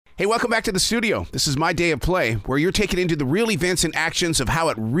Hey, welcome back to the studio. This is My Day of Play, where you're taken into the real events and actions of how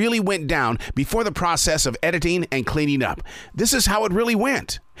it really went down before the process of editing and cleaning up. This is how it really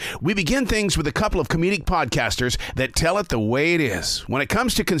went. We begin things with a couple of comedic podcasters that tell it the way it is. When it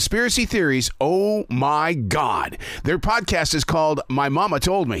comes to conspiracy theories, oh my God. Their podcast is called My Momma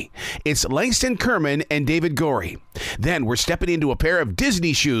Told Me. It's Langston, Kerman, and David Ghorie. Then we're stepping into a pair of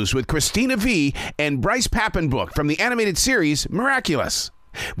Disney shoes with Cristina V and Bryce Papenbrook from the animated series Miraculous.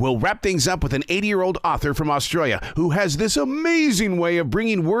 We'll wrap things up with an 80-year-old author from Australia who has this amazing way of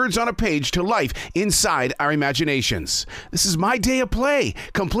bringing words on a page to life inside our imaginations. This is My Day of Play,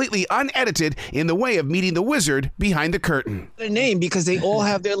 completely unedited in the way of meeting the wizard behind the curtain. Their name because they all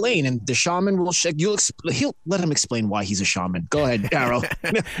have their lane, and the shaman will he'll let him explain why he's a shaman. Go ahead, Daryl.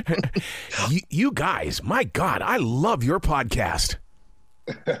 you guys, my God, I love your podcast.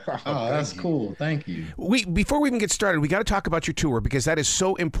 Oh, that's cool. Thank you. Before we even get started, we got to talk about your tour because that is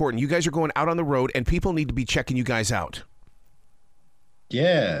so important. You guys are going out on the road and people need to be checking you guys out.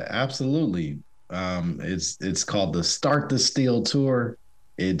 Yeah, absolutely. It's called the Start the Steel Tour.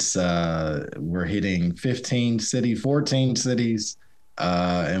 It's we're hitting 14 cities,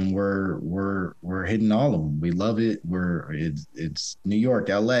 and we're hitting all of them. We love it. It's New York,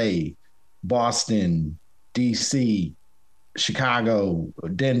 LA, Boston, DC, Chicago,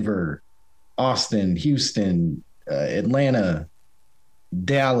 Denver, Austin, Houston, Atlanta,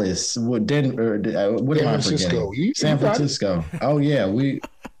 Dallas, Denver, what am I forgetting? San Francisco. Oh yeah,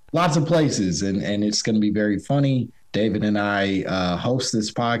 lots of places, and it's going to be very funny. David and I host this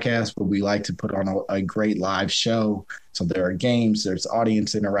podcast, but we like to put on a great live show. So there are games, there's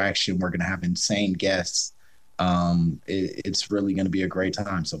audience interaction. We're going to have insane guests. It's really going to be a great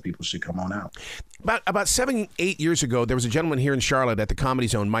time, so people should come on out. About 7-8 years ago, there was a gentleman here in Charlotte at the Comedy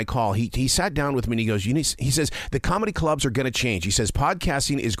Zone, Mike Hall. He sat down with me and he goes, he says, the comedy clubs are going to change. He says,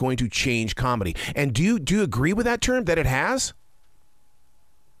 podcasting is going to change comedy. And do you agree with that term, that it has?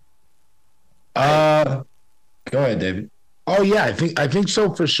 Go ahead, David. Oh yeah, I think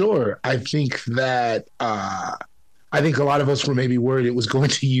so for sure. I think that I think a lot of us were maybe worried it was going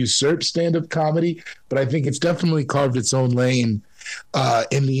to usurp stand-up comedy, but I think it's definitely carved its own lane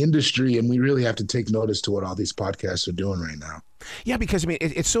in the industry, and we really have to take notice to what all these podcasts are doing right now. Yeah, because, I mean,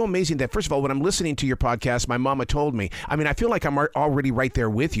 it's so amazing that, first of all, when I'm listening to your podcast, My Momma Told Me, I mean, I feel like I'm already right there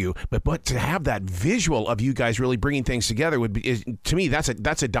with you, but to have that visual of you guys really bringing things together to me, that's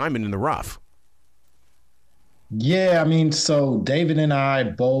a diamond in the rough. Yeah, I mean, so David and I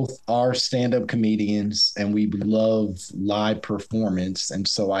both are stand-up comedians, and we love live performance. And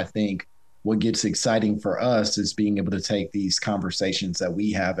so I think what gets exciting for us is being able to take these conversations that we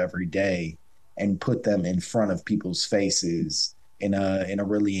have every day and put them in front of people's faces in a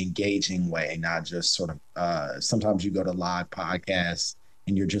really engaging way, not just sort of sometimes you go to live podcasts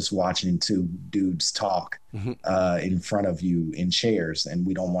and you're just watching two dudes talk in front of you in chairs. And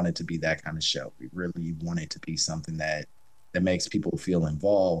we don't want it to be that kind of show. We really want it to be something that makes people feel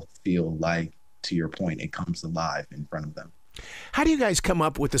involved, feel like, to your point, it comes alive in front of them. How do you guys come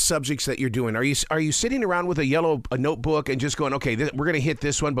up with the subjects that you're doing? Are you sitting around with a notebook and just going, okay, we're going to hit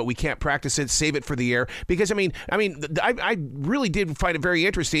this one, but we can't practice it, save it for the air? Because I really did find it very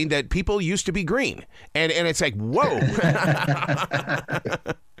interesting that people used to be green, and it's like, whoa.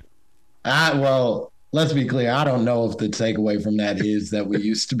 Well, let's be clear. I don't know if the takeaway from that is that we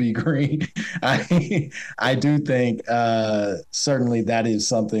used to be green. I do think certainly that is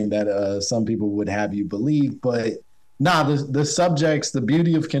something that some people would have you believe, but the subjects, the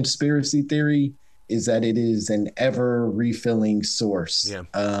beauty of conspiracy theory is that it is an ever refilling source.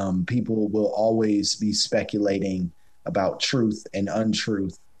 Yeah. People will always be speculating about truth and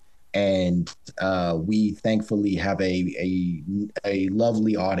untruth. And we thankfully have a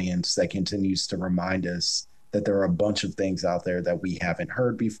lovely audience that continues to remind us that there are a bunch of things out there that we haven't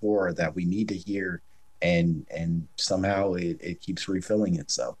heard before or that we need to hear. And somehow it keeps refilling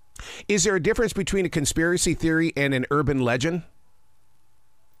itself. Is there a difference between a conspiracy theory and an urban legend?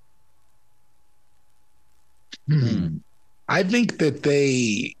 I think that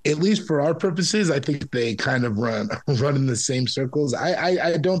they, at least for our purposes, I think they kind of run in the same circles.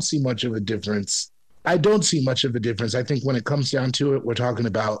 I don't see much of a difference. I think when it comes down to it, we're talking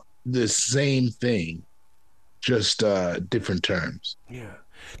about the same thing, just different terms. Yeah.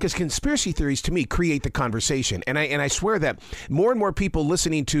 Because conspiracy theories, to me, create the conversation. And I swear that more and more people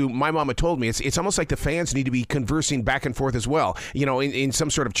listening to My Momma Told Me, it's almost like the fans need to be conversing back and forth as well, in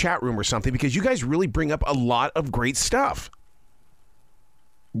some sort of chat room or something, because you guys really bring up a lot of great stuff.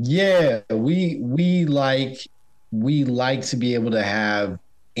 Yeah, we like to be able to have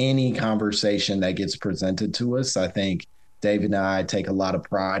any conversation that gets presented to us. I think David and I take a lot of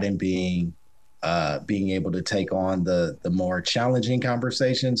pride in being able to take on the more challenging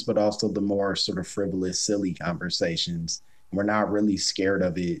conversations, but also the more sort of frivolous, silly conversations. We're not really scared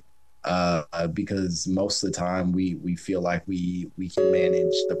of it because most of the time we feel like we can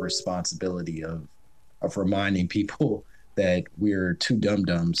manage the responsibility of reminding people that we're two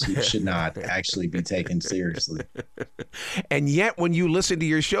dum-dums who should not actually be taken seriously. And yet, when you listen to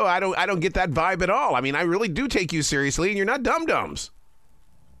your show, I don't get that vibe at all. I mean, I really do take you seriously, and you're not dum-dums.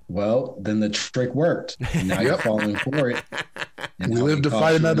 Well, then the trick worked. Now you're falling for it. We live to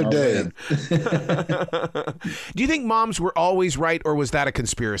fight another day. Do you think moms were always right, or was that a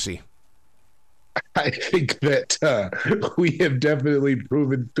conspiracy? I think that we have definitely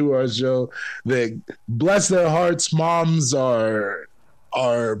proven through our show that, bless their hearts, moms are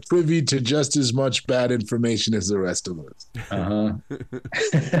privy to just as much bad information as the rest of us. Uh-huh.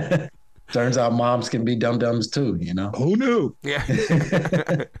 Turns out moms can be dum-dums too, you know? Who knew? Yeah.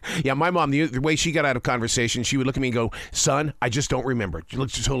 Yeah, my mom, the way she got out of conversation, she would look at me and go, son, I just don't remember.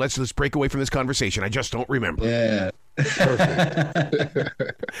 So let's break away from this conversation. I just don't remember. Yeah. Perfect.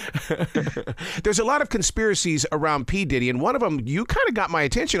 There's a lot of conspiracies around P. Diddy, and one of them, you kind of got my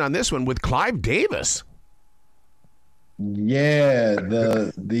attention on this one with Clive Davis. Yeah,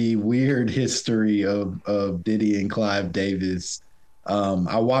 the weird history of Diddy and Clive Davis.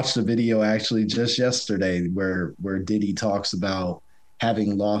 I watched a video actually just yesterday where Diddy talks about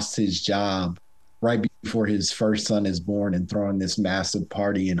having lost his job right before his first son is born and throwing this massive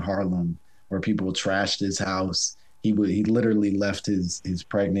party in Harlem where people trashed his house. He literally left his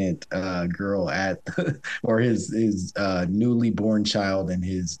pregnant girl at or his newly born child and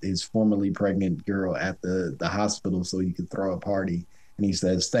his formerly pregnant girl at the hospital so he could throw a party. And he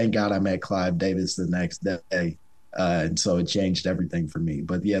says, "Thank God I met Clive Davis the next day." And so it changed everything for me.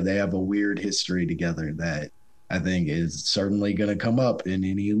 But yeah, they have a weird history together that I think is certainly going to come up in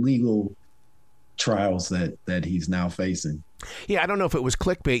any legal trials that he's now facing. Yeah, I don't know if it was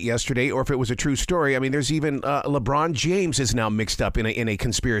clickbait yesterday or if it was a true story. I mean, there's even LeBron James is now mixed up in a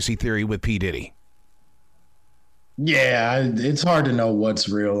conspiracy theory with P. Diddy. Yeah, it's hard to know what's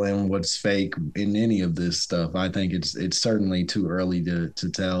real and what's fake in any of this stuff. I think it's certainly too early to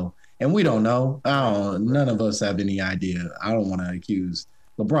tell. And we don't know. None of us have any idea. I don't want to accuse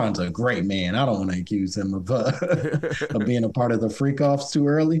LeBron's a great man. I don't want to accuse him of of being a part of the freak offs too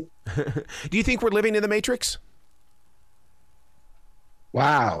early. Do you think we're living in the Matrix?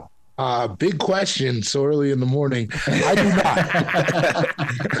 Wow. Big question so early in the morning. I do not.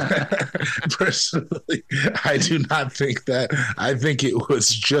 Personally, I do not think that. I think it was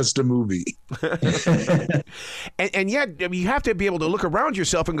just a movie. and yet, you have to be able to look around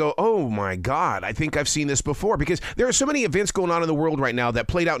yourself and go, oh, my God, I think I've seen this before. Because there are so many events going on in the world right now that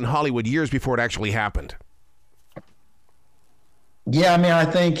played out in Hollywood years before it actually happened. Yeah, I mean, I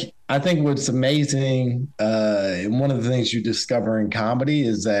think what's amazing, and one of the things you discover in comedy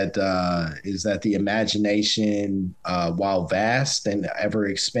is that the imagination, while vast and ever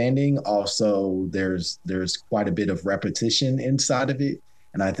expanding, also there's quite a bit of repetition inside of it,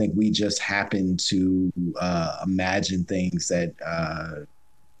 and I think we just happen to imagine things that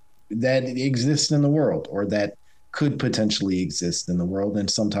exist in the world or that could potentially exist in the world, and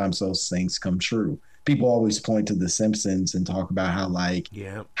sometimes those things come true. People always point to The Simpsons and talk about how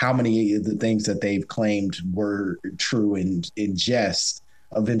how many of the things that they've claimed were true in jest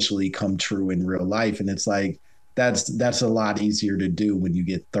eventually come true in real life. And it's like, that's a lot easier to do when you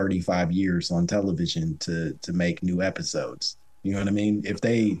get 35 years on television to make new episodes. You know what I mean? If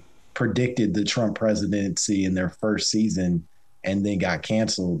they predicted the Trump presidency in their first season and then got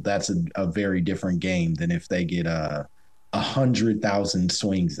canceled, that's a very different game than if they get 100,000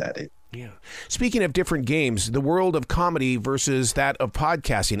 swings at it. Yeah. Speaking of different games, the world of comedy versus that of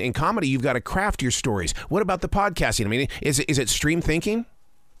podcasting. In comedy, you've got to craft your stories. What about the podcasting? I mean, is it stream thinking?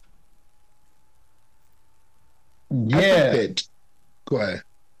 Yeah. Go ahead.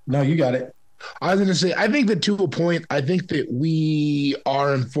 No, you got it. I was going to say, I think that to a point, I think that we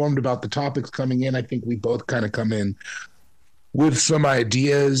are informed about the topics coming in. I think we both kind of come in with some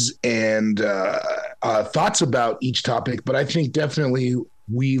ideas and thoughts about each topic. But I think definitely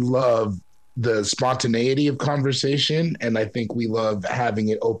we love the spontaneity of conversation, and I think we love having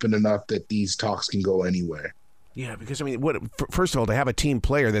it open enough that these talks can go anywhere. Yeah, because I mean, first of all, to have a team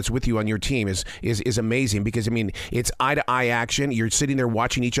player that's with you on your team is amazing. Because I mean, it's eye to eye action. You're sitting there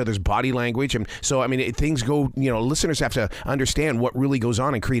watching each other's body language, and so I mean, things go. You know, listeners have to understand what really goes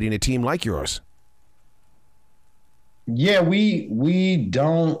on in creating a team like yours. Yeah, we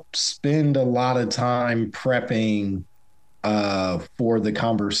don't spend a lot of time prepping for the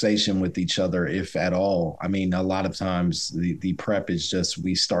conversation with each other, if at all. I mean, a lot of times the prep is just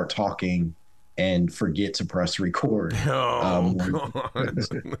we start talking and forget to press record. God.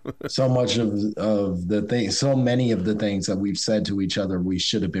 So much of the things, so many of the things that we've said to each other, we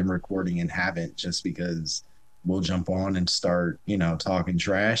should have been recording and haven't, just because we'll jump on and start, talking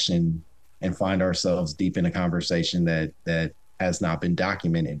trash and find ourselves deep in a conversation that has not been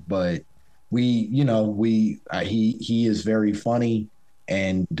documented. But he is very funny,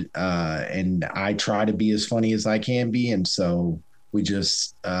 and I try to be as funny as I can be, and so we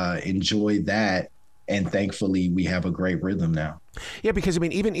just enjoy that, and thankfully we have a great rhythm now. Yeah, because I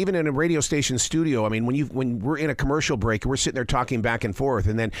mean, even in a radio station studio, I mean, when we're in a commercial break, we're sitting there talking back and forth,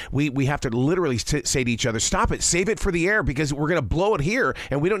 and then we have to literally say to each other, "Stop it, save it for the air, because we're going to blow it here,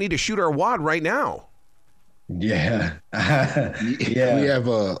 and we don't need to shoot our wad right now." Yeah. Yeah. We have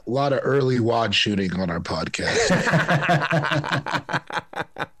a lot of early wad shooting on our podcast.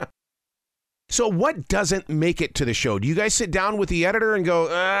 So what doesn't make it to the show? Do you guys sit down with the editor and go,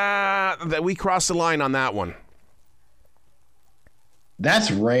 that we crossed the line on that one?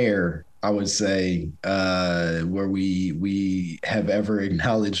 That's rare, I would say, where we have ever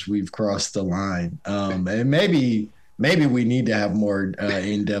acknowledged we've crossed the line. And maybe we need to have more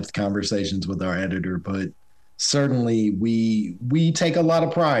in-depth conversations with our editor, but certainly we take a lot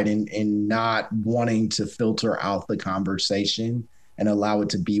of pride in not wanting to filter out the conversation and allow it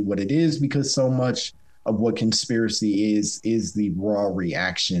to be what it is, because so much of what conspiracy is the raw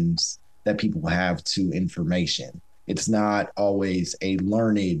reactions that people have to information. It's not always a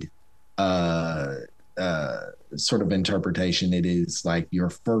learned sort of interpretation. It is like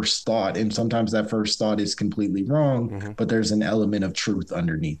your first thought, and sometimes that first thought is completely wrong, but there's an element of truth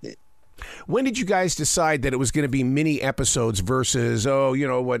underneath it. When did you guys decide that it was going to be mini episodes versus, a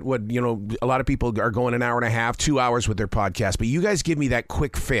lot of people are going an hour and a half, 2 hours with their podcast, but you guys give me that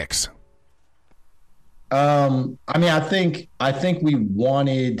quick fix? I mean, I think we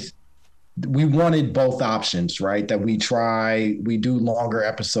wanted both options, right? That we do longer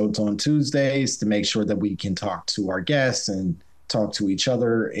episodes on Tuesdays to make sure that we can talk to our guests and talk to each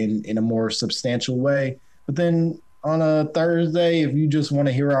other in a more substantial way. But then on a Thursday, if you just want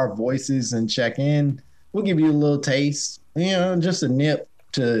to hear our voices and check in, we'll give you a little taste, just a nip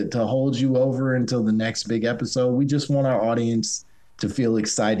to hold you over until the next big episode. We just want our audience to feel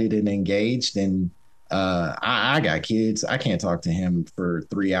excited and engaged. And I got kids. I can't talk to him for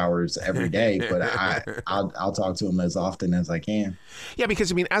 3 hours every day, but I'll talk to him as often as I can. Yeah,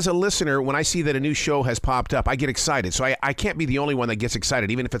 because I mean, as a listener, when I see that a new show has popped up, I get excited. So I can't be the only one that gets excited,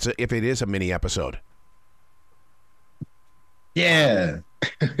 even if it is a mini episode. Yeah.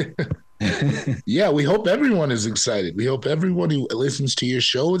 Yeah, we hope everyone is excited. We hope everyone who listens to your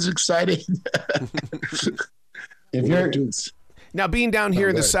show is excited. If you're Now, being down here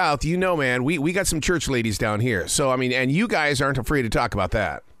in the South, man, we got some church ladies down here. So, I mean, and you guys aren't afraid to talk about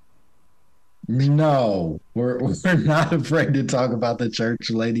that. No, we're not afraid to talk about the church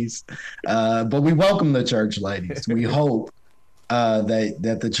ladies, but we welcome the church ladies. We hope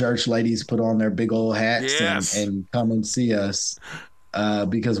that the church ladies put on their big old hats and come and see us,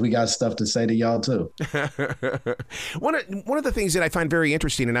 because we got stuff to say to y'all too. One of the things that I find very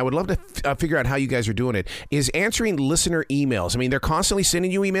interesting, and I would love to figure out how you guys are doing it, is answering listener emails. I mean, they're constantly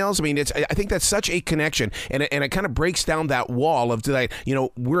sending you emails. I mean, I think that's such a connection, and it kind of breaks down that wall of,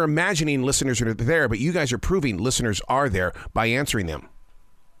 we're imagining listeners are there, but you guys are proving listeners are there by answering them.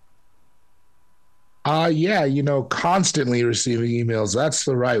 Constantly receiving emails. That's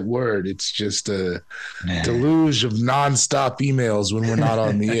the right word. It's just a deluge of nonstop emails when we're not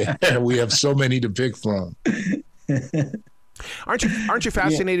on the air. We have so many to pick from. Aren't you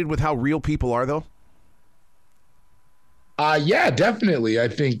fascinated with how real people are, though? Yeah, definitely. I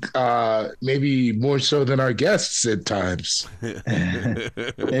think maybe more so than our guests at times.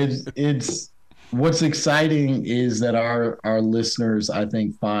 It's what's exciting is that our listeners, I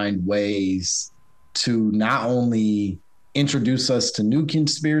think, find ways to not only introduce us to new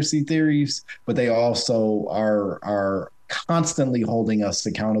conspiracy theories, but they also are constantly holding us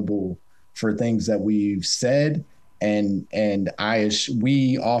accountable for things that we've said. And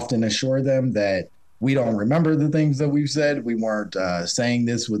we often assure them that we don't remember the things that we've said. We weren't saying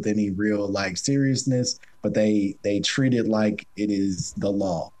this with any real seriousness, but they treat it like it is the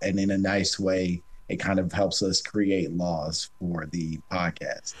law. And in a nice way, it kind of helps us create laws for the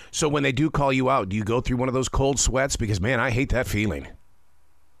podcast. So when they do call you out, do you go through one of those cold sweats? Because, man, I hate that feeling.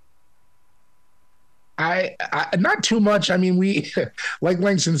 I not too much. I mean, we, like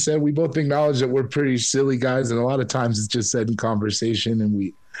Langston said, we both acknowledge that we're pretty silly guys, and a lot of times it's just said in conversation,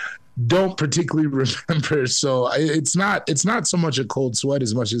 and don't particularly remember. So it's not so much a cold sweat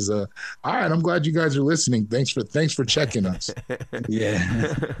as much as a, all right, I'm glad you guys are listening. Thanks for checking us.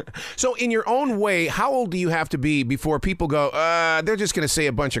 Yeah. So in your own way, how old do you have to be before people go, they're just going to say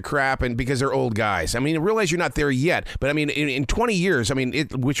a bunch of crap and because they're old guys? I mean, I realize you're not there yet, but I mean, in 20 years, I mean,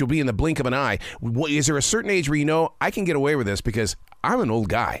 which will be in the blink of an eye, is there a certain age where you know, I can get away with this because I'm an old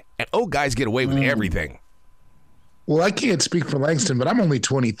guy and old guys get away with everything? Well, I can't speak for Langston, but I'm only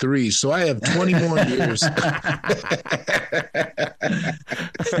 23, so I have 20 more years.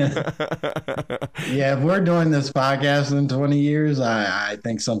 Yeah, if we're doing this podcast in 20 years, I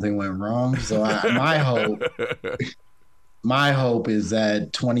think something went wrong. So my hope is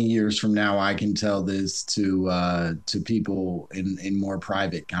that 20 years from now, I can tell this to people in more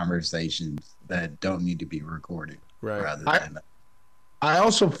private conversations that don't need to be recorded. Right. Rather than I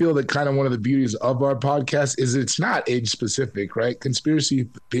also feel that kind of one of the beauties of our podcast is it's not age specific, right? Conspiracy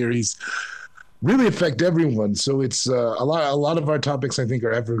theories really affect everyone. So it's a lot of our topics, I think,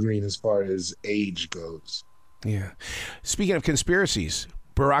 are evergreen as far as age goes. Yeah. Speaking of conspiracies,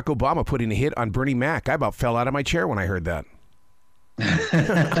 Barack Obama putting a hit on Bernie Mac. I about fell out of my chair when I heard that.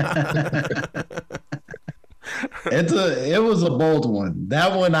 It was a bold one.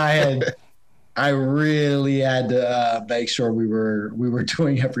 That one I really had to make sure we were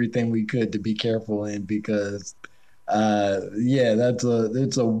doing everything we could to be careful in, because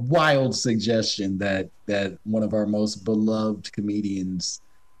it's a wild suggestion that one of our most beloved comedians,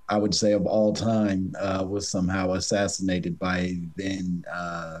 I would say of all time, was somehow assassinated by then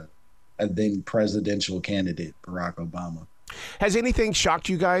presidential candidate Barack Obama. Has anything shocked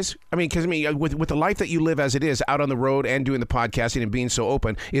you guys? I mean, because with the life that you live as it is, out on the road and doing the podcasting and being so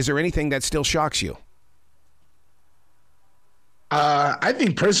open, is there anything that still shocks you? I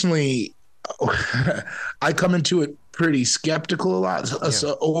think personally, I come into it pretty skeptical a lot,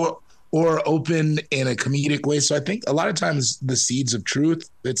 or open in a comedic way. So I think a lot of times the seeds of truth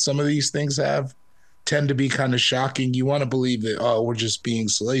that some of these things have tend to be kind of shocking. You want to believe that, we're just being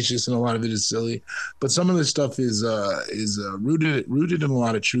salacious and a lot of it is silly, but some of this stuff is rooted in a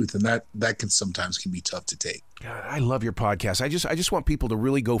lot of truth, and that can sometimes be tough to take. God, I love your podcast. I just want people to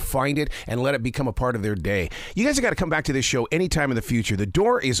really go find it and let it become a part of their day. You guys have got to come back to this show anytime in the future. The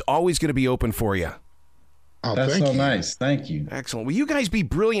door is always going to be open for you. Oh, that's so nice. Thank you. Excellent. Will you guys be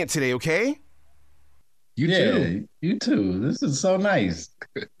brilliant today, okay? You too. This is so nice.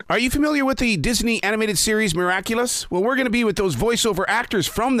 Are you familiar with the Disney animated series Miraculous? Well, we're going to be with those voiceover actors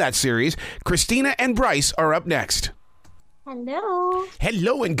from that series. Cristina and Bryce are up next. Hello.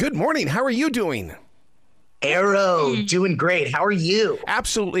 Hello and good morning. How are you doing? Arrow, doing great. How are you?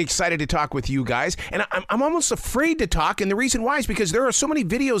 Absolutely excited to talk with you guys. And I'm almost afraid to talk. And the reason why is because there are so many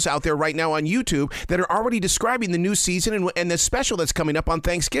videos out there right now on YouTube that are already describing the new season and the special that's coming up on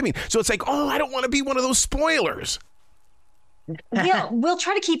Thanksgiving. So it's like, I don't want to be one of those spoilers. Yeah, we'll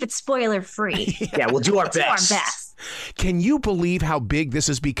try to keep it spoiler free. Yeah, we'll do our best. Can you believe how big this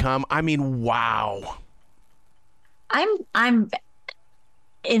has become? I mean, wow. I'm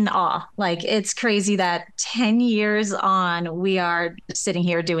in awe. Like, it's crazy that 10 years on, we are sitting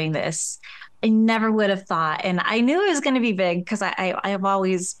here doing this. I never would have thought. And I knew it was going to be big because I have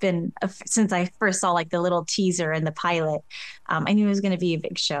always been, since I first saw like the little teaser and the pilot, I knew it was going to be a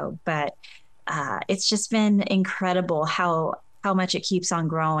big show. But it's just been incredible how much it keeps on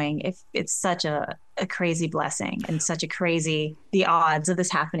growing. It's such a crazy blessing and such a crazy, the odds of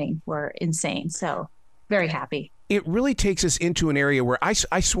this happening were insane. So very happy. It really takes us into an area where I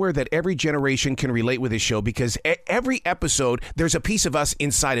swear that every generation can relate with this show, because every episode, there's a piece of us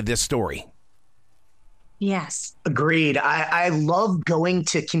inside of this story. Yes. Agreed. I love going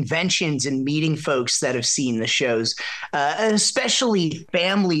to conventions and meeting folks that have seen the shows, especially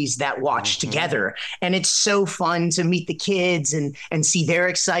families that watch together. And it's so fun to meet the kids and see their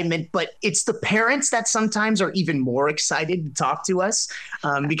excitement. But it's the parents that sometimes are even more excited to talk to us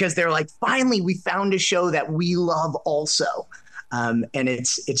because they're like, finally, we found a show that we love also. And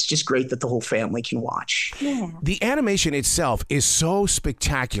it's just great that the whole family can watch. Yeah. The animation itself is so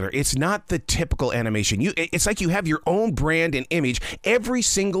spectacular. It's not the typical animation. It's like you have your own brand and image every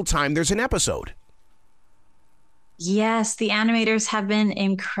single time there's an episode. Yes, the animators have been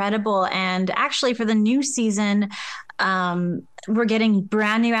incredible. And actually for the new season, we're getting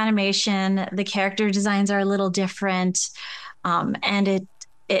brand new animation. The character designs are a little different. And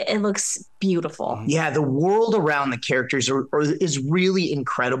it looks beautiful. Yeah, the world around the characters is really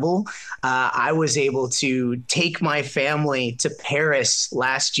incredible. I was able to take my family to Paris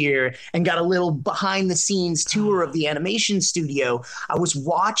last year and got a little behind the scenes tour of the animation studio. I was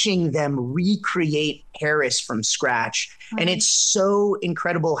watching them recreate Paris from scratch. And it's so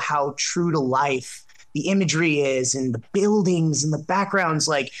incredible how true to life the imagery is, and the buildings and the backgrounds.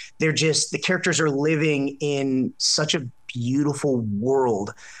 Like, the characters are living in such a beautiful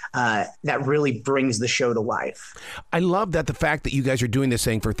world that really brings the show to life. I love that the fact that you guys are doing this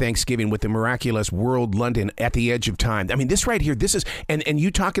thing for Thanksgiving with the Miraculous World London at the edge of time. I mean, this right here, this is, and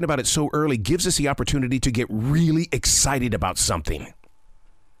you talking about it so early gives us the opportunity to get really excited about something.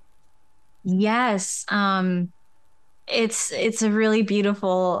 Yes. It's a really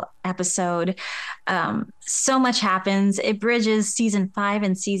beautiful episode. So much happens. It bridges season 5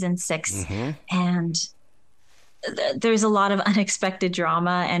 and season 6. And there's a lot of unexpected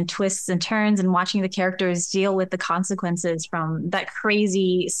drama and twists and turns, and watching the characters deal with the consequences from that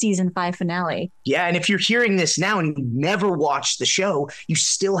crazy season 5 finale. Yeah, and if you're hearing this now and you never watched the show, you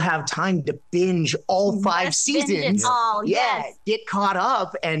still have time to binge all 5 seasons. Get caught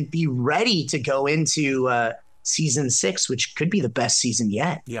up and be ready to go into season 6, which could be the best season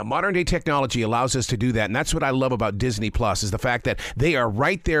yet. Yeah, modern day technology allows us to do that. And that's what I love about Disney Plus, is the fact that they are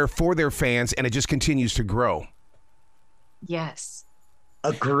right there for their fans, and it just continues to grow. Yes.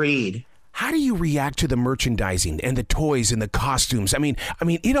 Agreed. How do you react to the merchandising and the toys and the costumes? I mean,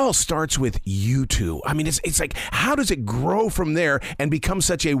 it all starts with you two. I mean, it's like, how does it grow from there and become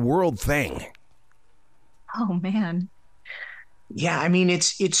such a world thing? Oh, man. Yeah, I mean,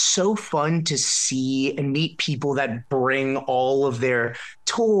 it's so fun to see and meet people that bring all of their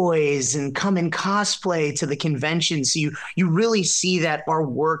toys and come in cosplay to the convention. So you really see that our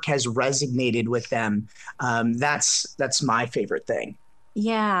work has resonated with them. That's my favorite thing.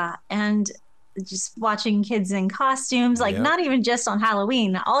 Yeah, and just watching kids in costumes, like not even just on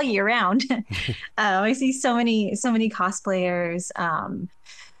Halloween, all year round. I see so many cosplayers.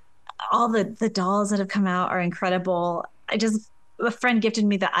 All the dolls that have come out are incredible. A friend gifted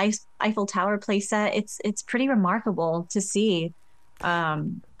me the Eiffel Tower playset. It's pretty remarkable to see.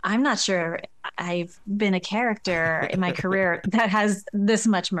 I'm not sure I've been a character in my career that has this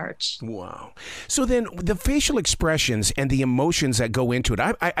much merch. Wow. So then the facial expressions and the emotions that go into it,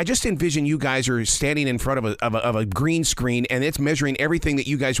 I just envision you guys are standing in front of a green screen, and it's measuring everything that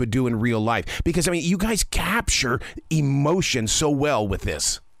you guys would do in real life. Because, I mean, you guys capture emotion so well with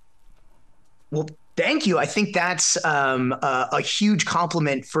this. Well, thank you. I think that's a huge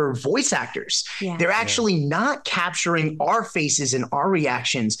compliment for voice actors. Yeah. They're actually not capturing our faces and our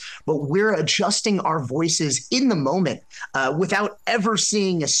reactions, but we're adjusting our voices in the moment without ever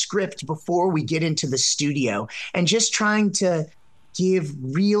seeing a script before we get into the studio, and just trying to give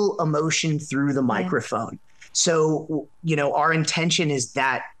real emotion through the microphone. So, our intention is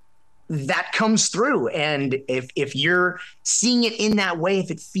that comes through. And if you're seeing it in that way, if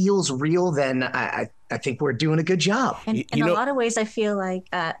it feels real, then I think we're doing a good job. And in a lot of ways, I feel like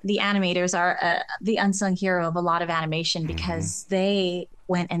the animators are the unsung hero of a lot of animation, because they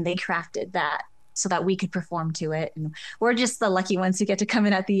went and they crafted that so that we could perform to it. And we're just the lucky ones who get to come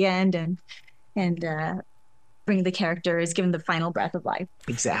in at the end and bring the characters, give them the final breath of life.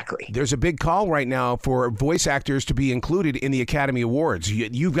 Exactly. There's a big call right now for voice actors to be included in the Academy Awards.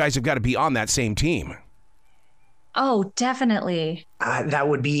 You guys have got to be on that same team. Oh, definitely. That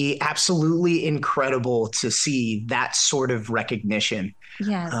would be absolutely incredible to see that sort of recognition.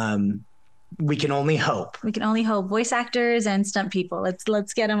 Yes. We can only hope. We can only hope. Voice actors and stunt people.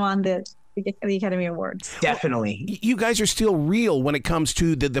 Let's get them on the Academy Awards. Definitely. You guys are still real when it comes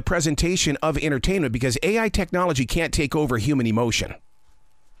to the presentation of entertainment, because AI technology can't take over human emotion.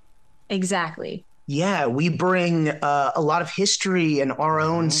 Exactly. Yeah, we bring a lot of history and our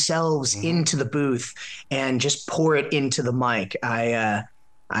own selves into the booth and just pour it into the mic. I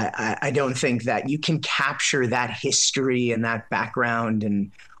don't think that you can capture that history and that background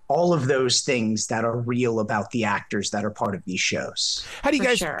and all of those things that are real about the actors that are part of these shows. How do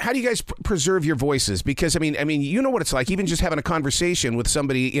you guys preserve your voices? Because I mean, you know what it's like, even just having a conversation with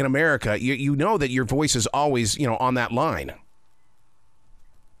somebody in America, you know that your voice is always, on that line.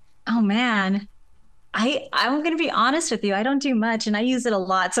 Oh man. I'm going to be honest with you. I don't do much, and I use it a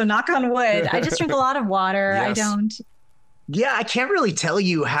lot. So knock on wood. I just drink a lot of water. Yes. I don't. Yeah, I can't really tell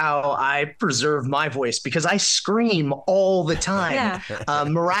you how I preserve my voice because I scream all the time. Yeah.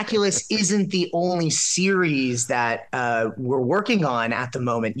 Miraculous isn't the only series that we're working on at the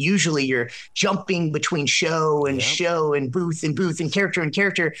moment. Usually you're jumping between show and booth and character and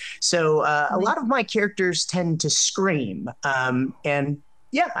character. So a lot of my characters tend to scream. And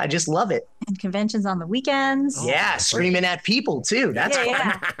yeah, I just love it. And conventions on the weekends. Yeah, screaming at people too. That's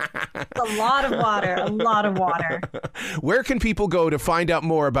fun. It's a lot of water, a lot of water. Where can people go to find out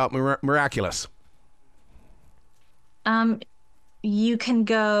more about Miraculous? You can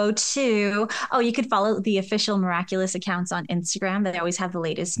go to, you could follow the official Miraculous accounts on Instagram. They always have the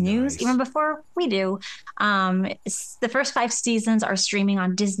latest news, even before we do. The first 5 seasons are streaming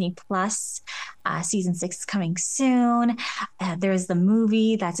on Disney Plus. Season 6 is coming soon. There's the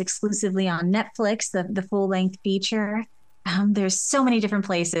movie that's exclusively on Netflix, the full-length feature. There's so many different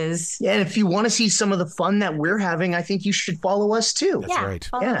places. Yeah, and if you want to see some of the fun that we're having, I think you should follow us too. That's right.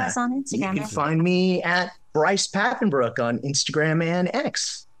 Follow us on Instagram. You can find me at Bryce Papenbrook on Instagram and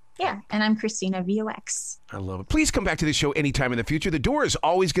X. Yeah, and I'm Cristina VOX. I love it. Please come back to the show anytime in the future. The door is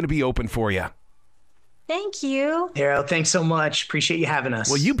always going to be open for you. Thank you. Daryl, thanks so much. Appreciate you having us.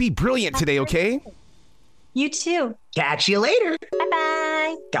 Well, you be brilliant today, okay? You too. Catch you later.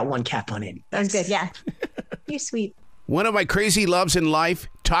 Bye-bye. Got one cap on it. That's good, yeah. You're sweet. One of my crazy loves in life,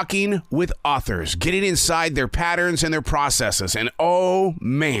 talking with authors, getting inside their patterns and their processes. And oh,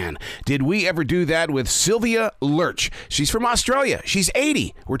 man, did we ever do that with Sylvia Lurch. She's from Australia. She's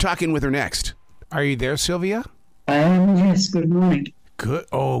 80. We're talking with her next. Are you there, Sylvia? Yes, good morning. Good.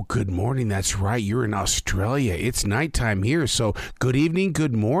 Oh, good morning. That's right. You're in Australia. It's nighttime here. So good evening,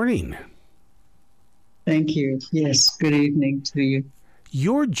 good morning. Thank you. Yes, good evening to you.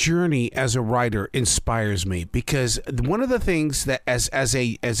 Your journey as a writer inspires me because one of the things that as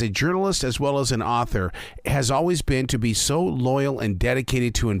a journalist as well as an author has always been to be so loyal and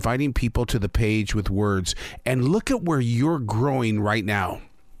dedicated to inviting people to the page with words. And look at where you're growing right now.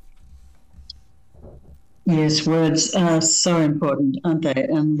 Yes, words are so important, aren't they?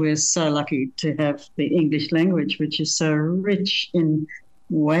 And we're so lucky to have the English language, which is so rich in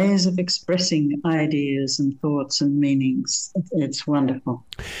ways of expressing ideas and thoughts and meanings. It's wonderful.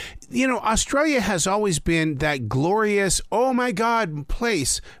 You know, Australia has always been that glorious, oh my God,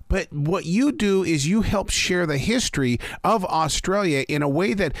 place. But what you do is you help share the history of Australia in a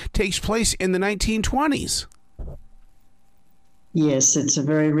way that takes place in the 1920s. Yes, it's a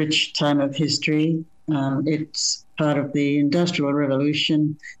very rich time of history. It's part of the Industrial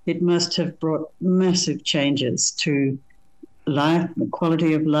Revolution. It must have brought massive changes to life, the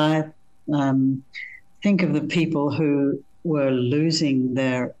quality of life. Think of the people who were losing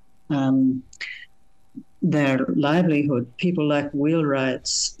their livelihood. People like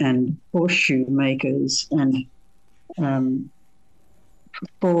wheelwrights and horseshoe makers and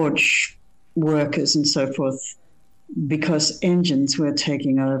forge workers and so forth, because engines were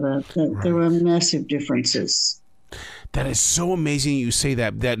taking over. There were massive differences. That is so amazing you say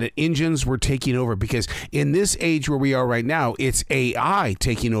that the engines were taking over, because in this age where we are right now, it's AI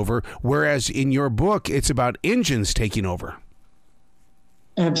taking over, whereas in your book, it's about engines taking over.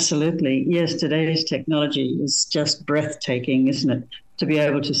 Absolutely. Yes, today's technology is just breathtaking, isn't it? To be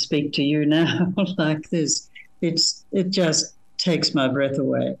able to speak to you now like this, it just takes my breath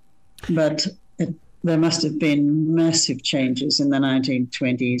away. But there must have been massive changes in the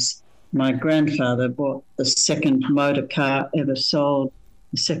 1920s. My grandfather bought the second motor car ever sold,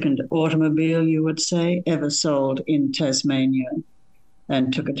 the second automobile, you would say, ever sold in Tasmania,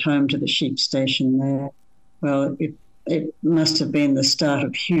 and took it home to the sheep station there. Well, it must have been the start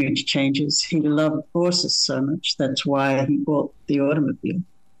of huge changes. He loved horses so much. That's why he bought the automobile,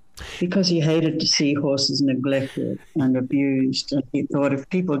 because he hated to see horses neglected and abused. And he thought if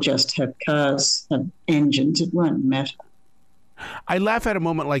people just have cars and engines, it won't matter. I laugh at a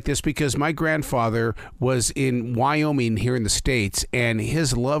moment like this because my grandfather was in Wyoming here in the States, and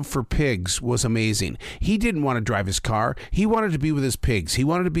his love for pigs was amazing. He didn't want to drive his car. He wanted to be with his pigs. He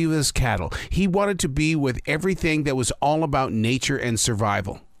wanted to be with his cattle. He wanted to be with everything that was all about nature and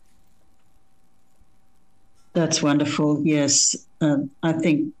survival. That's wonderful. Yes. I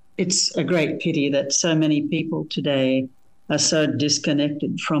think it's a great pity that so many people today are so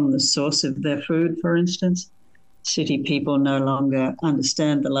disconnected from the source of their food, for instance. City people no longer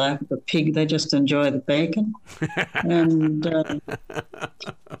understand the life of a pig. They just enjoy the bacon. And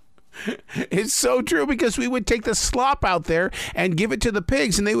it's so true, because we would take the slop out there and give it to the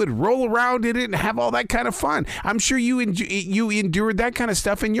pigs, and they would roll around in it and have all that kind of fun. I'm sure you endured that kind of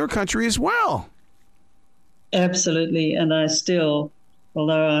stuff in your country as well. Absolutely. And I still,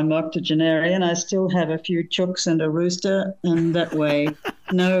 although I'm octogenarian, I still have a few chooks and a rooster, and that way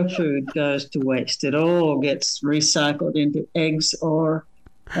no food goes to waste. It all gets recycled into eggs or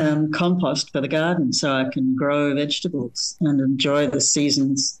compost for the garden, so I can grow vegetables and enjoy the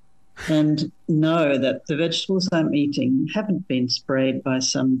seasons and know that the vegetables I'm eating haven't been sprayed by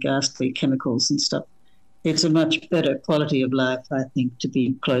some ghastly chemicals and stuff. it's a much better quality of life, I think, to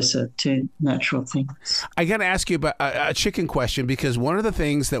be closer to natural things. I got to ask you about a chicken question, because one of the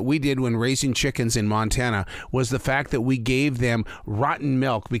things that we did when raising chickens in Montana was the fact that we gave them rotten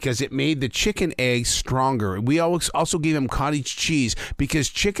milk because it made the chicken eggs stronger. We also gave them cottage cheese because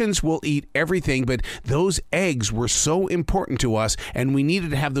chickens will eat everything, but those eggs were so important to us, and we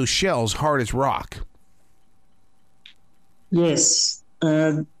needed to have those shells hard as rock. Yes,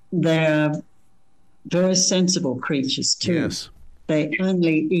 they're very sensible creatures too. Yes. They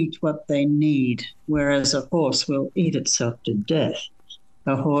only eat what they need, whereas a horse will eat itself to death.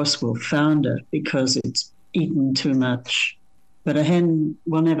 A horse will founder because it's eaten too much, but a hen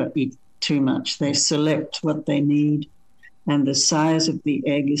will never eat too much. They select what they need, and the size of the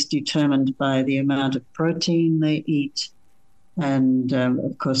egg is determined by the amount of protein they eat, and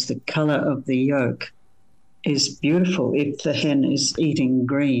of course the color of the yolk is beautiful if the hen is eating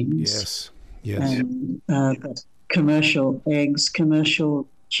greens. Yes. But commercial eggs, commercial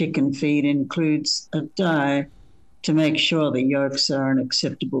chicken feed includes a dye to make sure the yolks are an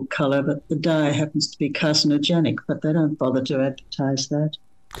acceptable color, but the dye happens to be carcinogenic, but they don't bother to advertise that.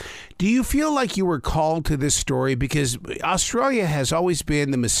 Do you feel like you were called to this story because Australia has always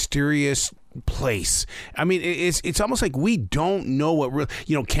been the mysterious place? I mean, it's almost like we don't know what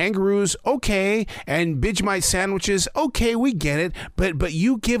kangaroos, okay, and Vegemite sandwiches, okay, we get it, but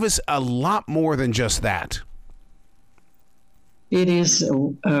you give us a lot more than just that. It is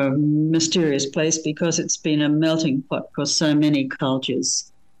a mysterious place because it's been a melting pot for so many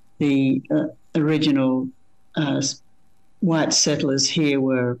cultures. The original white settlers here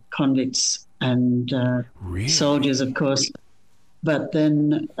were convicts and Really? soldiers, of course. But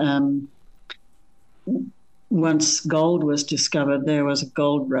then once gold was discovered, there was a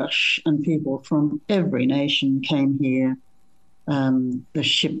gold rush and people from every nation came here. The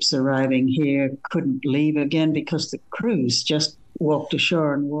ships arriving here couldn't leave again because the crews just walked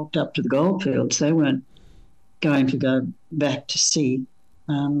ashore and walked up to the goldfields. They weren't going to go back to sea.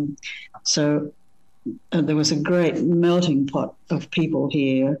 So there was a great melting pot of people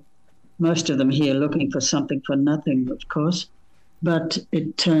here, most of them here looking for something for nothing, of course, but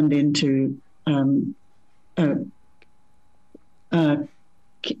it turned into a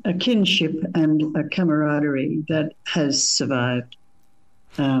kinship and a camaraderie that has survived.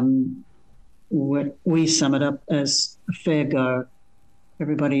 We sum it up as a fair go.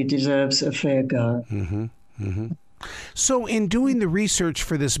 Everybody deserves a fair go. Mm-hmm. Mm-hmm. So in doing the research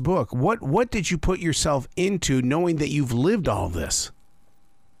for this book, what did you put yourself into knowing that you've lived all this?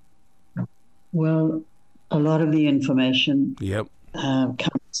 Well, a lot of the information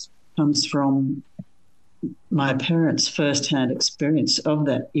comes from my parents' first-hand experience of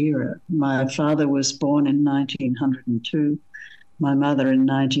that era. My father was born in 1902, my mother in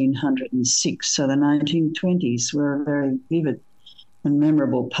 1906, so the 1920s were a very vivid and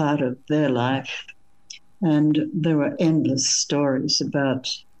memorable part of their life. And there were endless stories about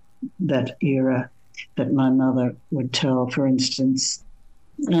that era that my mother would tell, for instance.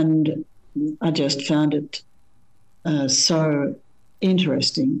 And I just found it so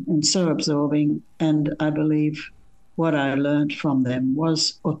interesting and so absorbing. And I believe what I learned from them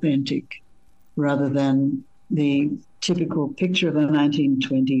was authentic rather than the typical picture of the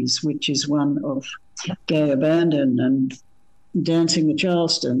 1920s, which is one of gay abandon and dancing the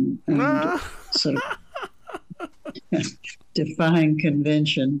Charleston and sort of defying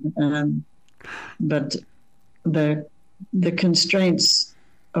convention. But the constraints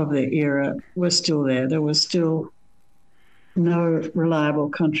of the era were still there. There was still no reliable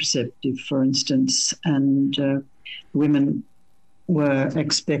contraceptive, for instance, and women were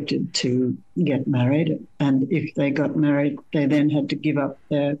expected to get married. And if they got married, they then had to give up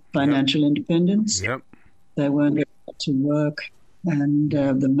their financial independence. Yep. They weren't able to work. And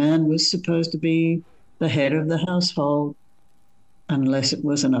the man was supposed to be the head of the household, unless it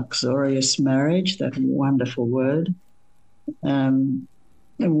was an uxorious marriage, that wonderful word, a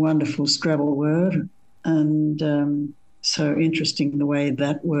wonderful Scrabble word. And so interesting the way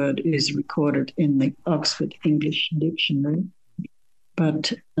that word is recorded in the Oxford English Dictionary.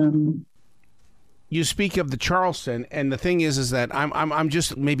 But you speak of the Charleston, and the thing is that I'm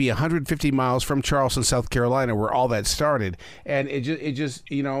just maybe 150 miles from Charleston, South Carolina, where all that started, and it just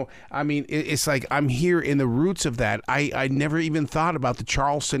I mean, it's like I'm here in the roots of that. I never even thought about the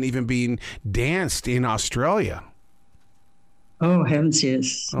Charleston even being danced in Australia. Oh heavens,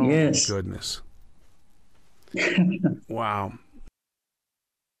 yes, oh, yes, my goodness. Wow.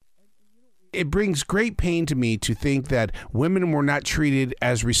 it brings great pain to me to think that women were not treated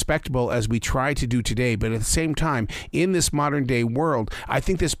as respectable as we try to do today. But at the same time, in this modern day world, I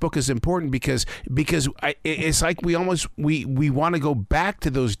think this book is important because it's like we want to go back to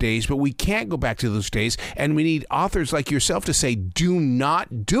those days, but we can't go back to those days. And we need authors like yourself to say, do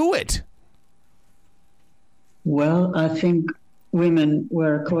not do it. Well, I think women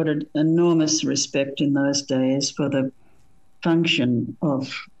were accorded enormous respect in those days for the function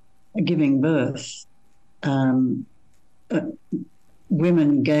of giving birth.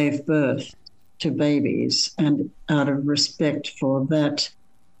 Women gave birth to babies, and out of respect for that,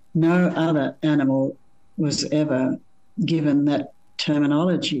 no other animal was ever given that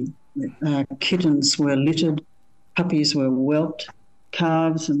terminology. Kittens were littered, puppies were whelped,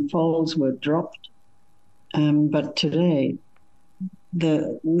 calves and foals were dropped. But today,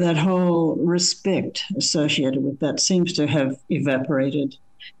 that whole respect associated with that seems to have evaporated.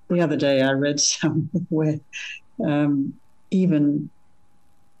 The other day I read somewhere where even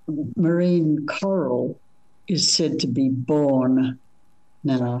marine coral is said to be born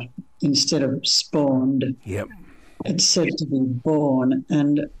now instead of spawned. Yep. It's said to be born.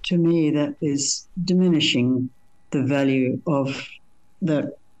 And to me, that is diminishing the value of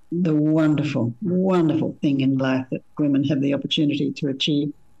the wonderful, wonderful thing in life that women have the opportunity to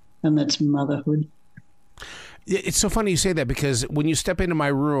achieve, and that's motherhood. It's so funny you say that, because when you step into my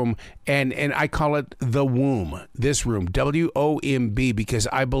room, and I call it the womb, this room, WOMB, because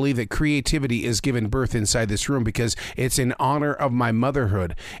I believe that creativity is given birth inside this room, because it's in honor of my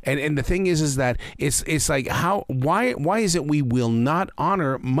motherhood. And the thing is that it's like, why is it we will not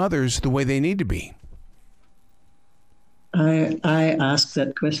honor mothers the way they need to be? I ask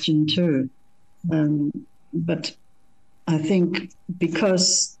that question too. But I think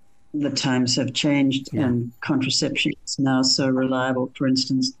because the times have changed and contraception is now so reliable, for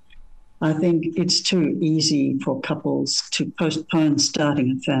instance, I think it's too easy for couples to postpone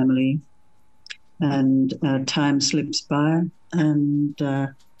starting a family, and time slips by, and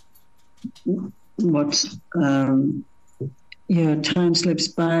time slips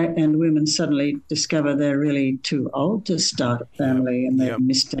by, and women suddenly discover they're really too old to start a family, and they've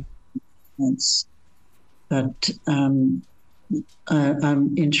missed out. But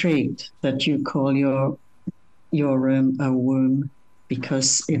I'm intrigued that you call your room a womb,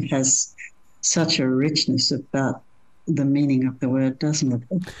 because it has such a richness about the meaning of the word, doesn't it?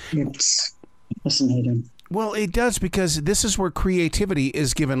 It's fascinating. Well, it does, because this is where creativity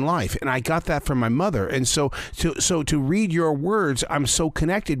is given life, and I got that from my mother. And so to read your words, I'm so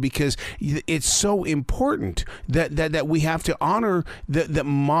connected, because it's so important that we have to honor the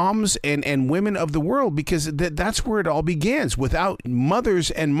moms and women of the world, because that's where it all begins. Without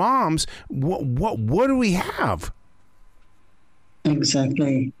mothers and moms, what do we have?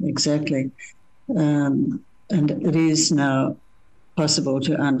 Exactly. And it is now possible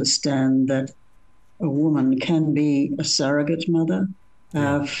to understand that a woman can be a surrogate mother.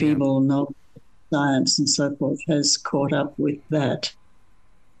 Feeble knowledge, science and so forth has caught up with that.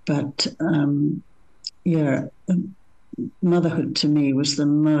 But motherhood to me was the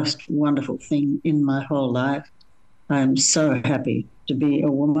most wonderful thing in my whole life. I am so happy to be a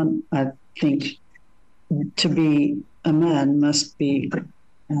woman. I think to be a man must be,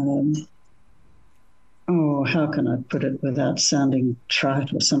 how can I put it without sounding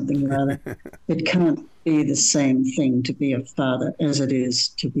trite or something or other? It can't be the same thing to be a father as it is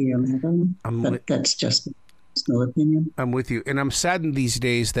to be a mother. But that's just a personal opinion. I'm with you. And I'm saddened these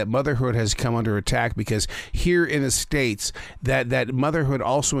days that motherhood has come under attack, because here in the States, that motherhood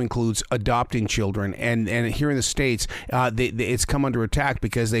also includes adopting children. And here in the States, it's come under attack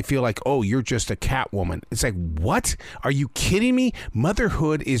because they feel like, oh, you're just a cat woman. It's like, what? Are you kidding me?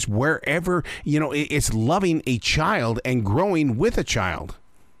 Motherhood is wherever, it's loving a child and growing with a child.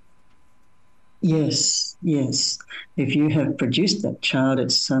 Yes. If you have produced that child,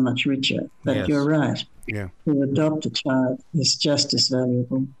 it's so much richer. But You're right. Yeah. To adopt a child is just as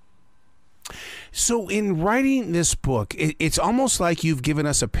valuable. So in writing this book, it's almost like you've given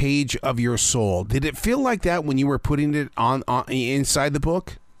us a page of your soul. Did it feel like that when you were putting it on inside the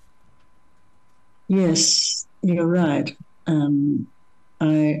book? Yes, you're right.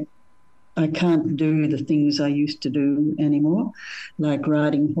 I can't do the things I used to do anymore, like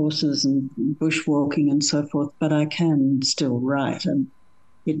riding horses and bushwalking and so forth, but I can still write, and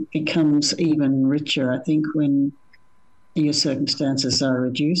it becomes even richer, I think, when your circumstances are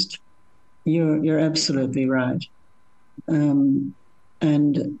reduced. You're absolutely right. I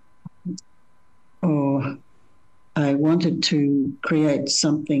wanted to create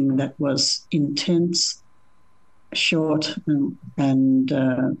something that was intense, short, and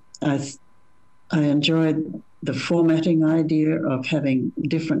I enjoyed the formatting idea of having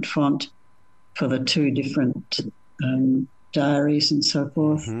different font for the two different diaries and so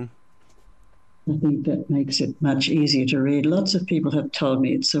forth. I think that makes it much easier to read. Lots of people have told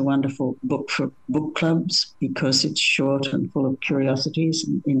me it's a wonderful book for book clubs because it's short and full of curiosities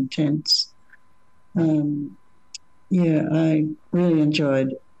and intense. Yeah, I really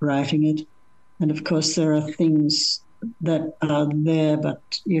enjoyed writing it. And of course, there are things that are there,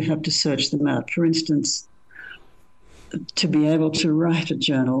 but you have to search them out. For instance, to be able to write a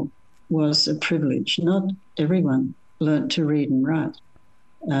journal was a privilege. Not everyone learnt to read and write.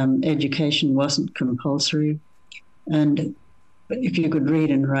 Education wasn't compulsory. And if you could read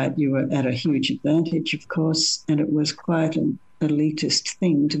and write, you were at a huge advantage, of course. And it was quite an elitist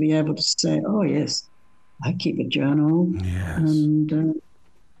thing to be able to say, oh, yes, I keep a journal. Yes. And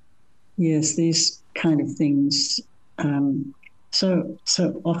yes, these kind of things. So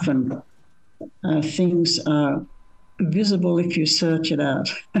often things are visible if you search it out.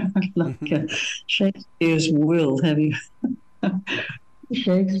 Like Shakespeare's will. Have you?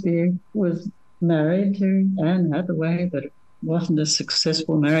 Shakespeare was married to Anne Hathaway, but it wasn't a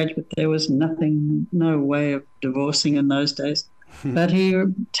successful marriage. But there was no way of divorcing in those days. But he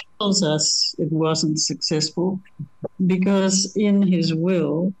tells us it wasn't successful because in his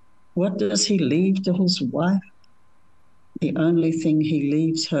will, what does he leave to his wife? The only thing he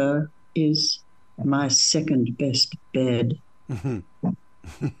leaves her is my second best bed.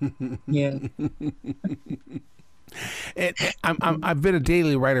 Yeah. And I've been a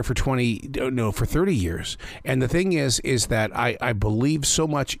daily writer for 30 years. And the thing is that I believe so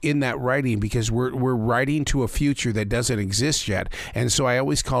much in that writing because we're writing to a future that doesn't exist yet. And so I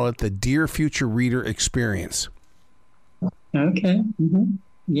always call it the Dear Future Reader experience. Okay.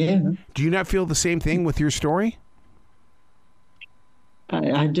 Yeah. Do you not feel the same thing with your story?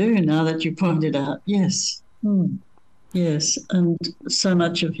 I do, now that you pointed out. Yes. Yes. And so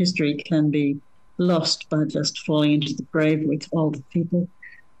much of history can be lost by just falling into the grave with older people.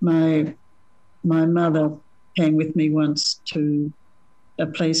 My mother came with me once to a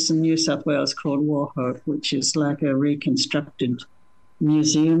place in New South Wales called Wauchope, which is like a reconstructed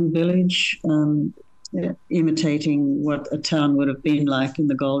museum village, imitating what a town would have been like in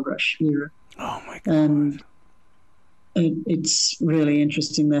the gold rush era. Oh, my God. And it's really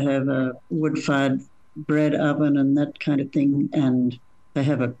interesting. They have a wood-fired bread oven and that kind of thing, and they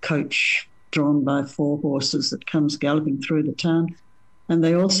have a coach drawn by 4 horses that comes galloping through the town. And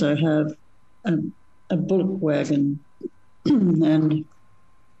they also have a bullock wagon. And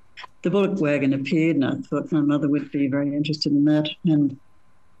the bullock wagon appeared, and I thought my mother would be very interested in that. And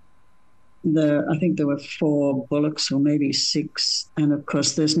I think there were 4 bullocks or maybe 6. And, of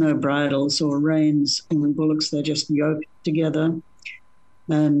course, there's no bridles or reins on bullocks. They're just yoked together.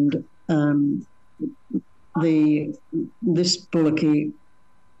 And this bullocky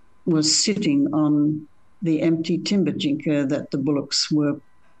was sitting on the empty timber jinker that the bullocks were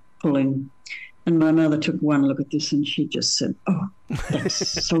pulling. And my mother took one look at this and she just said, oh,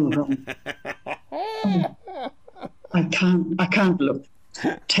 that's so wrong. I can't look.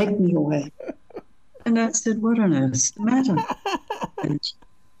 Take me away. And I said, what on earth's the matter? And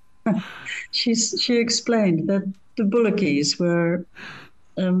she explained that the bullockies were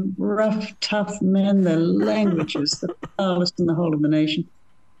rough, tough men. Their language was the foulest in the whole of the nation.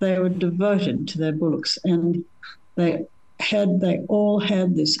 They were devoted to their bullocks, and they all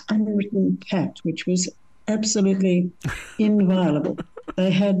had this unwritten pact, which was absolutely inviolable. They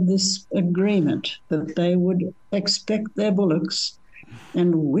had this agreement that they would expect their bullocks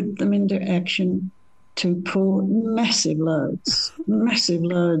and whip them into action to pull massive loads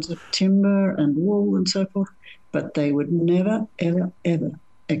of timber and wool and so forth, but they would never, ever, ever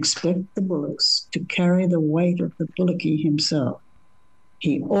expect the bullocks to carry the weight of the bullocky himself.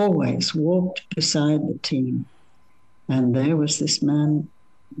 He always walked beside the team. And there was this man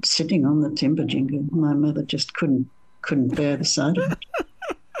sitting on the timber jingle. My mother just couldn't bear the sight of it.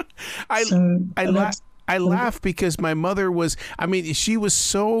 I laugh because my mother she was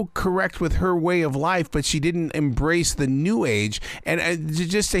so correct with her way of life, but she didn't embrace the new age. And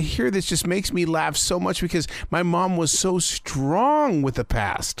just to hear this just makes me laugh so much because my mom was so strong with the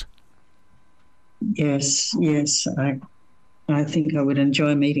past. Yes. I think I would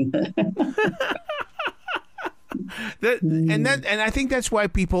enjoy meeting her. And I think that's why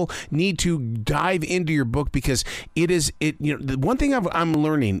people need to dive into your book, because the one thing I'm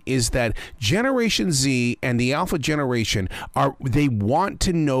learning is that Generation Z and the Alpha generation they want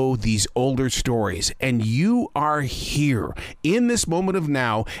to know these older stories, and you are here in this moment of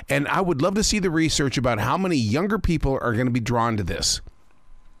now. And I would love to see the research about how many younger people are going to be drawn to this.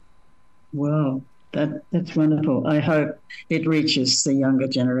 Wow, that's wonderful. I hope it reaches the younger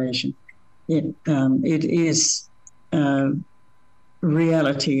generation. It is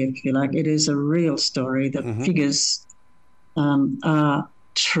reality, if you like. It is a real story. The figures are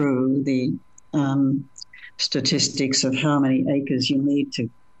true. The statistics of how many acres you need to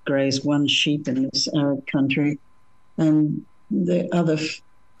graze one sheep in this arid country, and the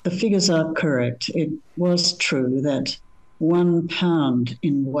figures are correct. It was true that 1 pound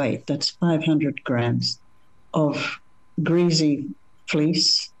in weight, that's 500 grams, of greasy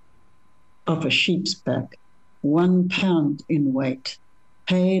fleece off a sheep's back, 1 pound in weight,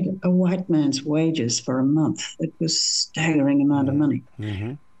 paid a white man's wages for a month. It was a staggering amount of money.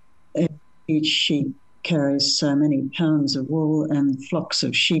 Each sheep carries so many pounds of wool, and flocks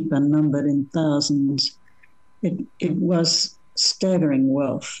of sheep are numbered in thousands. It was staggering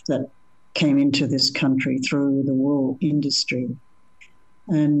wealth that came into this country through the wool industry.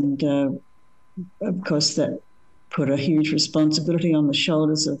 And of course, that put a huge responsibility on the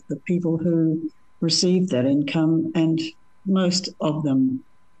shoulders of the people who received that income, and most of them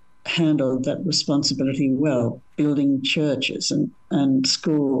handled that responsibility well, building churches and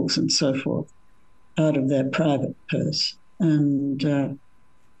schools and so forth out of their private purse. And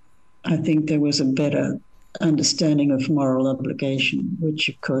I think there was a better understanding of moral obligation, which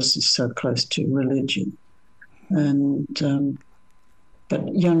of course is so close to religion. And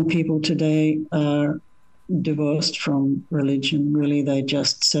but young people today are divorced from religion. Really, they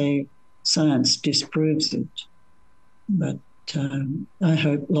just say science disproves it. But I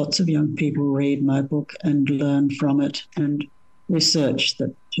hope lots of young people read my book and learn from it and research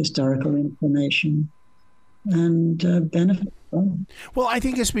the historical information and benefit from it. Well, I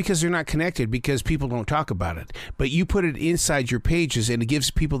think it's because they're not connected, because people don't talk about it. But you put it inside your pages, and it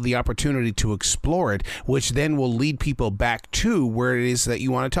gives people the opportunity to explore it, which then will lead people back to where it is that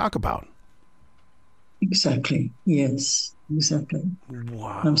you want to talk about. Exactly. Yes, exactly.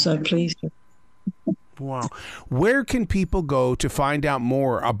 Wow. I'm so pleased. Wow. Where can people go to find out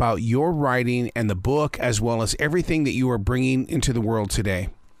more about your writing and the book, as well as everything that you are bringing into the world today?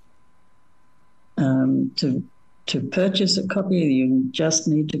 To purchase a copy, you just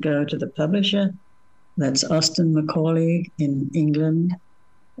need to go to the publisher. That's Austin Macaulay in England,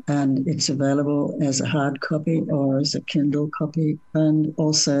 and it's available as a hard copy or as a Kindle copy. And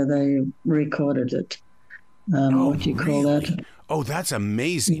also they recorded it. What do you call that? Oh, that's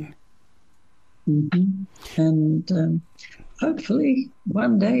amazing. And hopefully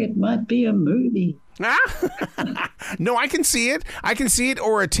one day it might be a movie. No, I can see it. I can see it,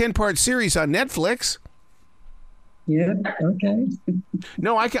 or a 10-part series on Netflix. Yeah, okay.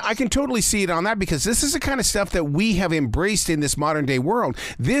 No, I can totally see it on that, because this is the kind of stuff that we have embraced in this modern day world.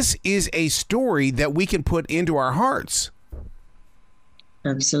 This is a story that we can put into our hearts.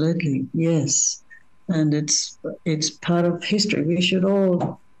 Absolutely, yes. And it's part of history. We should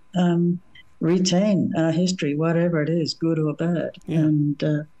all retain our history, whatever it is, good or bad. Yeah.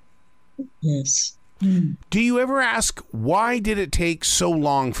 And yes. Do you ever ask, why did it take so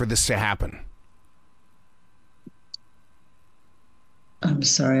long for this to happen? I'm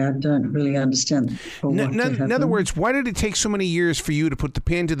sorry, I don't really understand. In other words, why did it take so many years for you to put the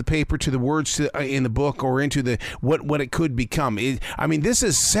pen to the paper, to the words in the book, or into the what it could become? I mean, this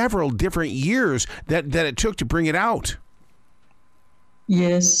is several different years that it took to bring it out.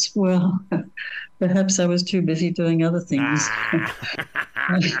 Yes, well, perhaps I was too busy doing other things.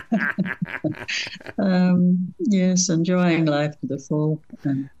 Yes, enjoying life to the full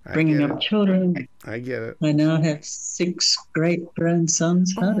and bringing up children. I get it. I now have 6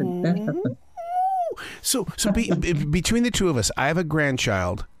 great-grandsons. How did that happen? So between the two of us, I have a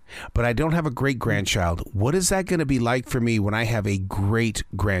grandchild, but I don't have a great-grandchild. What is that going to be like for me when I have a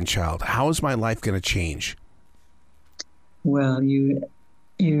great-grandchild? How is my life going to change? Well, you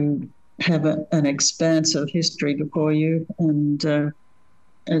have an expanse of history before you, and a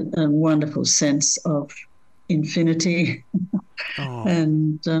wonderful sense of infinity,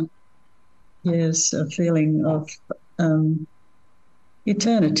 and yes, a feeling of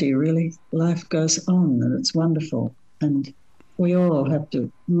eternity, really. Life goes on, and it's wonderful, and we all have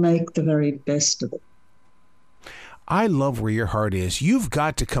to make the very best of it. I love where your heart is. You've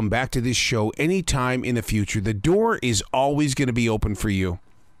got to come back to this show anytime in the future. The door is always going to be open for you.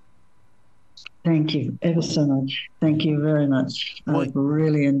 Thank you ever so much. Thank you very much. Well, I've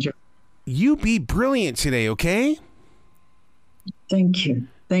really enjoyed it. You be brilliant today, okay? Thank you.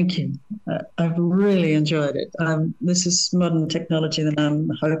 Thank you. I've really enjoyed it. This is modern technology that I'm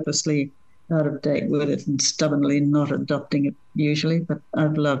hopelessly out of date with it and stubbornly not adopting it usually, but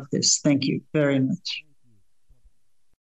I've loved this. Thank you very much.